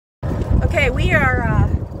Okay, we are a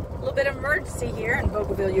little bit of emergency here in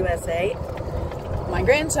Vogelville, USA. My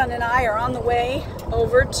grandson and I are on the way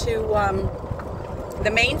over to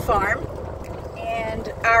the main farm,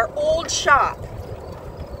 and our old shop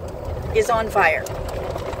is on fire,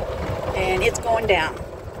 and it's going down.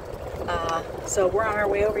 So we're on our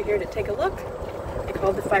way over here to take a look. They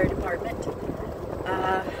called the fire department.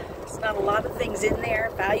 It's not a lot of things in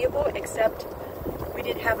there valuable, except we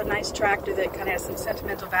did have a nice tractor that kind of has some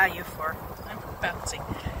sentimental value for, I'm bouncing,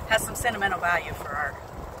 has some sentimental value for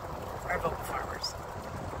our Vogel farmers.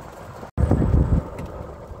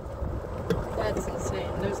 That's insane.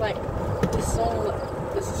 There's like this whole,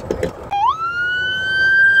 this is crazy.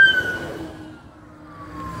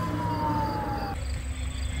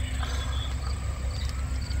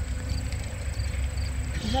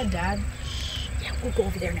 Is that Dad? Yeah, we'll go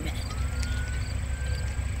over there in a minute.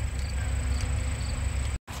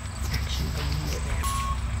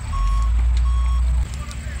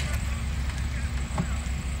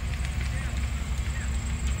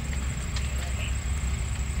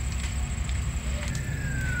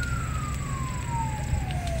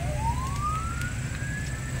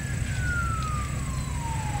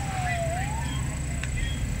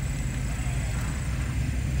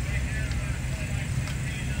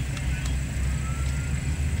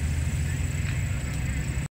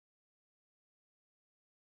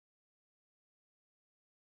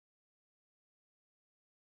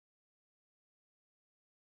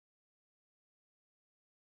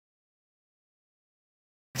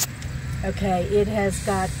 Okay, it has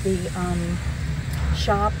got the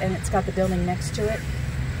shop, and it's got the building next to it,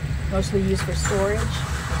 mostly used for storage.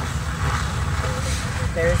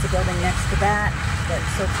 There is a building next to that, but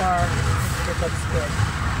so far it looks good.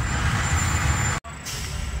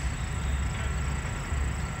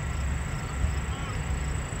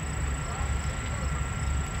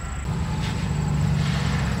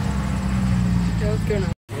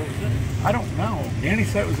 I don't know. Danny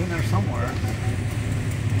said it was in there somewhere.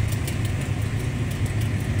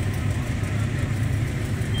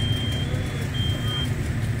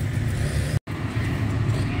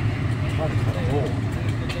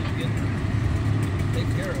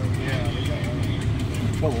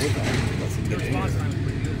 Trouble with that. That's a good air.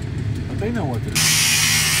 But they know what to do.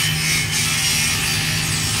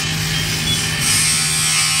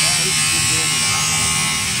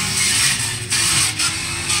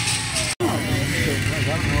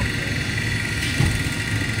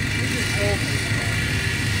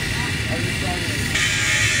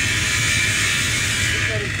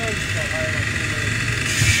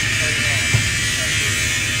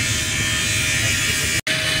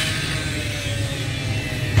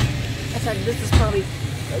 This is probably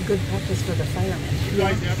a good practice for the firemen. You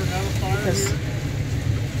guys ever have a fire because here?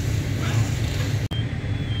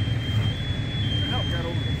 Help got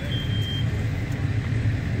over there.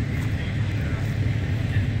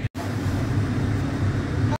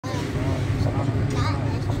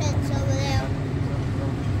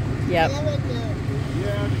 Yep.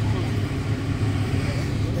 Yeah.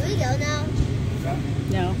 Do we go now?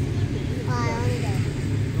 No.